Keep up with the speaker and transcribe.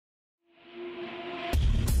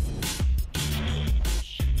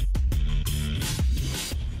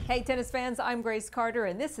Hey tennis fans, I'm Grace Carter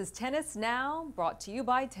and this is Tennis Now, brought to you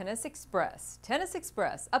by Tennis Express. Tennis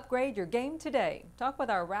Express, upgrade your game today. Talk with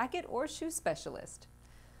our racket or shoe specialist.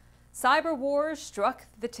 Cyber wars struck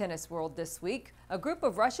the tennis world this week. A group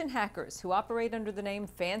of Russian hackers who operate under the name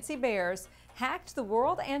Fancy Bears hacked the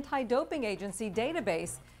World Anti-Doping Agency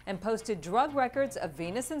database and posted drug records of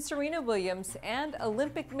Venus and Serena Williams and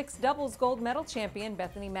Olympic mixed doubles gold medal champion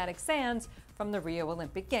Bethanie Mattek-Sands from the Rio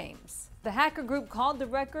Olympic Games. The hacker group called the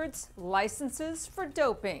records licenses for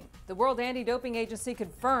doping. The World Anti-Doping Agency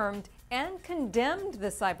confirmed and condemned the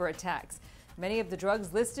cyber attacks. Many of the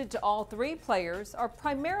drugs listed to all three players are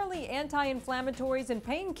primarily anti-inflammatories and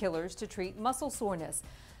painkillers to treat muscle soreness.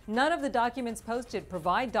 None of the documents posted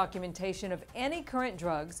provide documentation of any current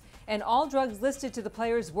drugs, and all drugs listed to the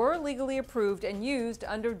players were legally approved and used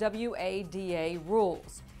under WADA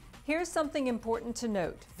rules. Here's something important to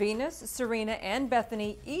note. Venus, Serena, and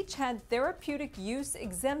Bethanie each had therapeutic use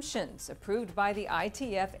exemptions approved by the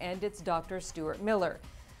ITF and its Dr. Stuart Miller.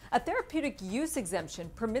 A therapeutic use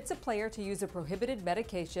exemption permits a player to use a prohibited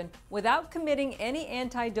medication without committing any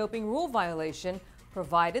anti-doping rule violation,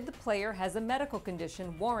 provided the player has a medical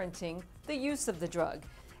condition warranting the use of the drug.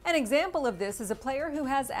 An example of this is a player who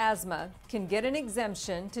has asthma can get an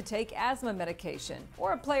exemption to take asthma medication,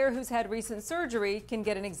 or a player who's had recent surgery can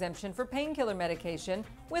get an exemption for painkiller medication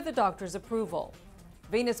with a doctor's approval.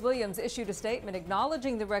 Venus Williams issued a statement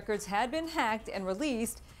acknowledging the records had been hacked and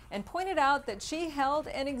released and pointed out that she held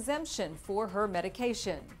an exemption for her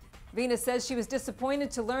medication. Venus says she was disappointed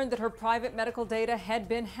to learn that her private medical data had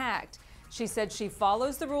been hacked. She said she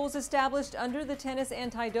follows the rules established under the tennis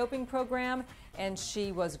anti-doping program and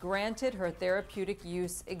she was granted her therapeutic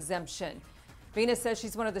use exemption. Venus says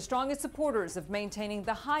she's one of the strongest supporters of maintaining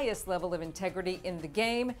the highest level of integrity in the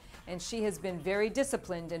game, and she has been very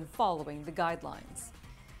disciplined in following the guidelines.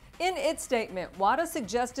 In its statement, WADA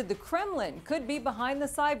suggested the Kremlin could be behind the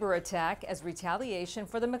cyber attack as retaliation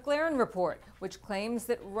for the McLaren report, which claims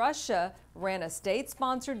that Russia ran a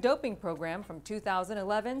state-sponsored doping program from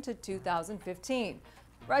 2011 to 2015.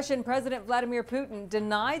 Russian President Vladimir Putin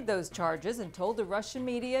denied those charges and told the Russian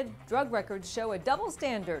media drug records show a double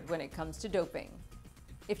standard when it comes to doping.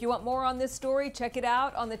 If you want more on this story, check it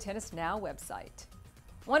out on the Tennis Now website.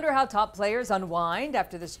 Wonder how top players unwind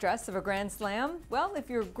after the stress of a Grand Slam? Well, if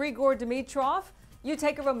you're Grigor Dimitrov, you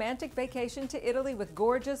take a romantic vacation to Italy with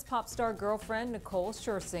gorgeous pop star girlfriend Nicole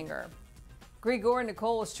Scherzinger. Grigor and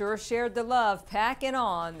Nicole sure shared the love packing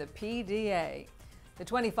on the PDA. The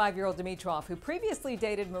 25-year-old Dimitrov, who previously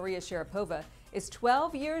dated Maria Sharapova, is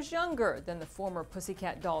 12 years younger than the former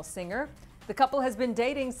Pussycat Doll singer. The couple has been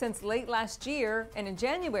dating since late last year, and in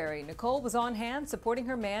January, Nicole was on hand supporting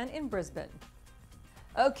her man in Brisbane.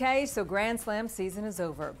 Okay, so Grand Slam season is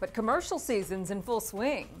over, but commercial season's in full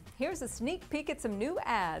swing. Here's a sneak peek at some new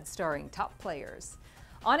ads starring top players.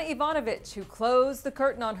 Anna Ivanovic, who closed the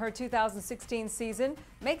curtain on her 2016 season,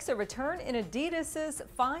 makes a return in Adidas's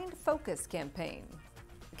Find Focus campaign.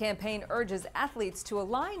 The campaign urges athletes to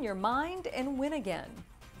align your mind and win again.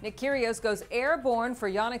 Nick Kyrgios goes airborne for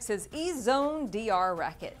Yonex's E-Zone DR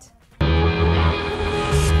racket.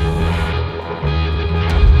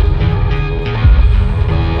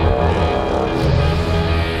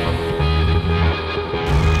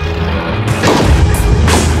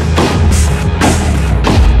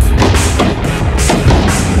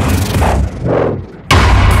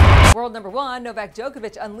 World number one, Novak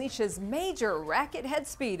Djokovic unleashes major racket head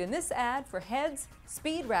speed in this ad for Head's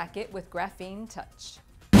Speed Racket with Graphene Touch.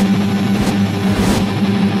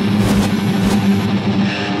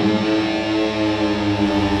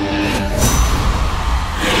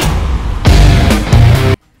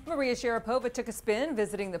 Maria Sharapova took a spin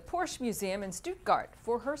visiting the Porsche Museum in Stuttgart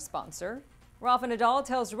for her sponsor. Rafa Nadal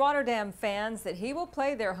tells Rotterdam fans that he will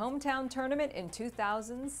play their hometown tournament in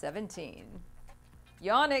 2017.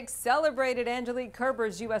 Yonex celebrated Angelique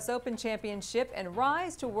Kerber's U.S. Open championship and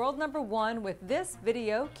rise to world number one with this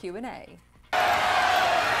video Q&A.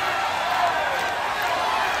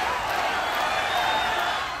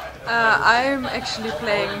 I'm actually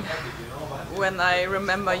playing when I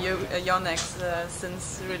remember Yonex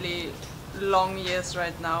since really long years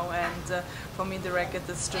right now, and for me the racket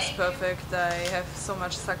is just perfect. I have so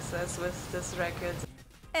much success with this racket.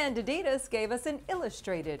 And Adidas gave us an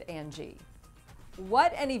illustrated Angie.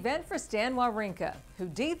 What an event for Stan Wawrinka, who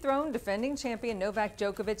dethroned defending champion Novak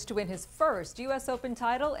Djokovic to win his first U.S. Open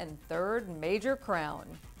title and third major crown.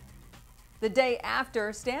 The day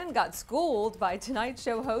after, Stan got schooled by Tonight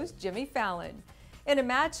Show host Jimmy Fallon. In a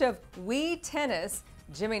match of Wii Tennis,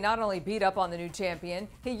 Jimmy not only beat up on the new champion,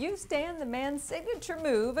 he used Stan the man's signature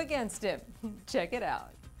move against him. Check it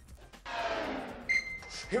out.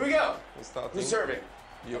 Here we go. We're starting. Who's serving?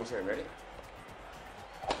 You. I'm serving. Ready?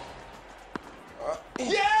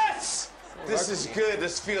 Yes! This is good.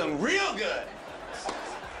 This is feeling real good.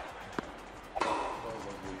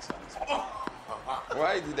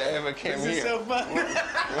 Why did I ever come This here? is so fun.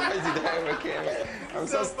 Why did I ever come here? I'm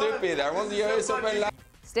so stupid. I want the US Open live.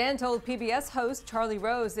 Stan told PBS host Charlie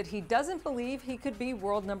Rose that he doesn't believe he could be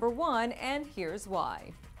world #1, and here's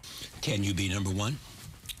why. Can you be #1?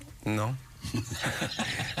 No.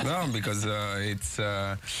 No, because I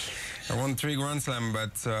won 3 Grand Slam,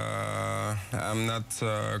 but I'm not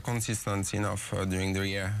consistent enough during the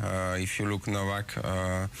year. If you look, Novak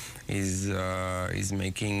is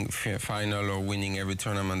making final or winning every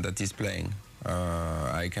tournament that he's playing.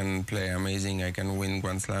 I can play amazing, I can win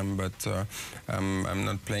Grand Slam, but I'm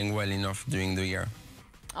not playing well enough during the year.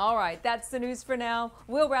 All right, that's the news for now.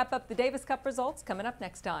 We'll wrap up the Davis Cup results coming up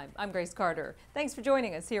next time. I'm Grace Carter. Thanks for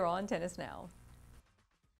joining us here on Tennis Now.